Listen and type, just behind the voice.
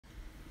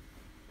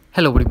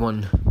Hello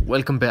everyone,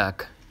 welcome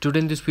back. Today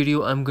in this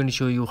video I'm going to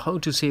show you how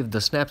to save the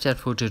Snapchat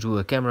photo to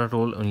a camera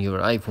roll on your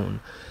iPhone.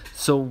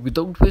 So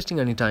without wasting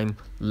any time,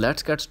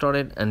 let's get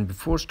started, and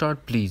before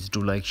start please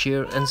do like,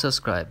 share and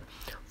subscribe.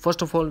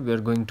 First of all, we are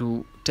going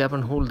to tap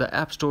and hold the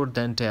App Store,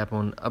 then tap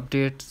on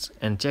updates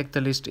and check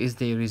the list is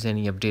there is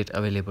any update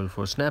available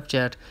for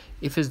Snapchat.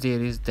 If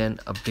there is, then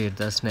update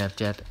the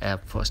Snapchat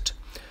app first.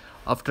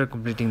 After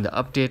completing the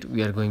update,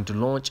 we are going to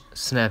launch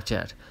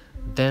Snapchat.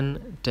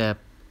 Then tap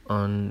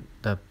on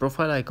the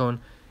profile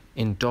icon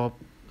in top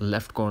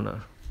left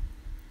corner.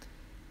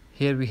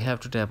 Here we have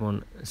to tap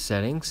on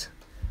settings.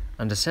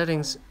 Under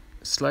settings,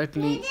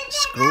 slightly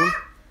scroll,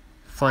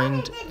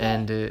 find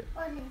and we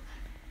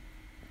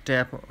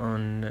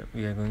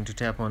are going to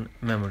tap on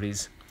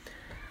memories.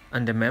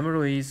 Under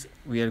memories,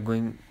 we are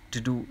going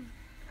to do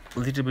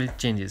little bit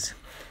changes.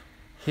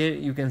 Here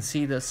you can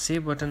see the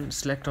save button,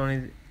 select on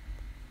it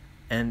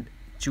and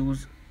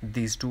choose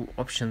these two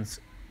options,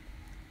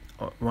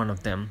 or one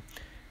of them,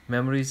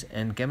 memories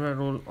and camera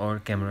roll or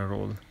camera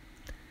roll.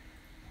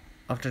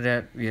 After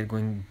that, we are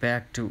going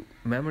back to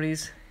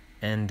memories,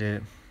 and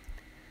the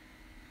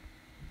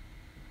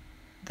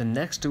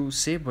next to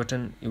save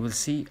button you will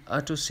see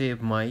auto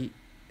save my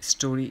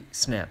story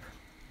snap,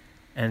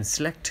 and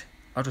select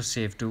auto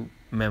save to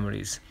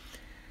memories.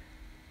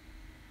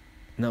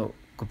 Now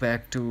go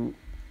back to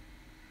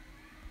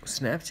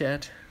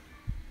Snapchat,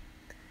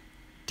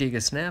 take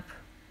a snap.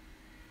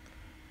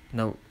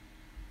 Now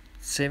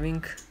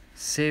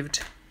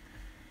saved,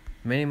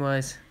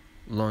 minimize,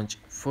 launch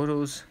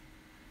photos,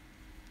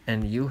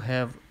 and you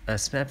have a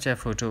Snapchat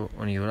photo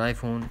on your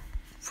iPhone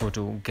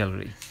photo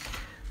gallery.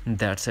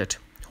 That's it.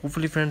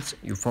 Hopefully friends,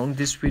 you found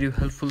this video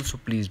helpful, so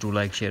please do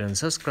like, share and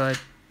subscribe.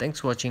 Thanks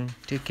for watching.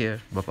 Take care.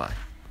 Bye bye.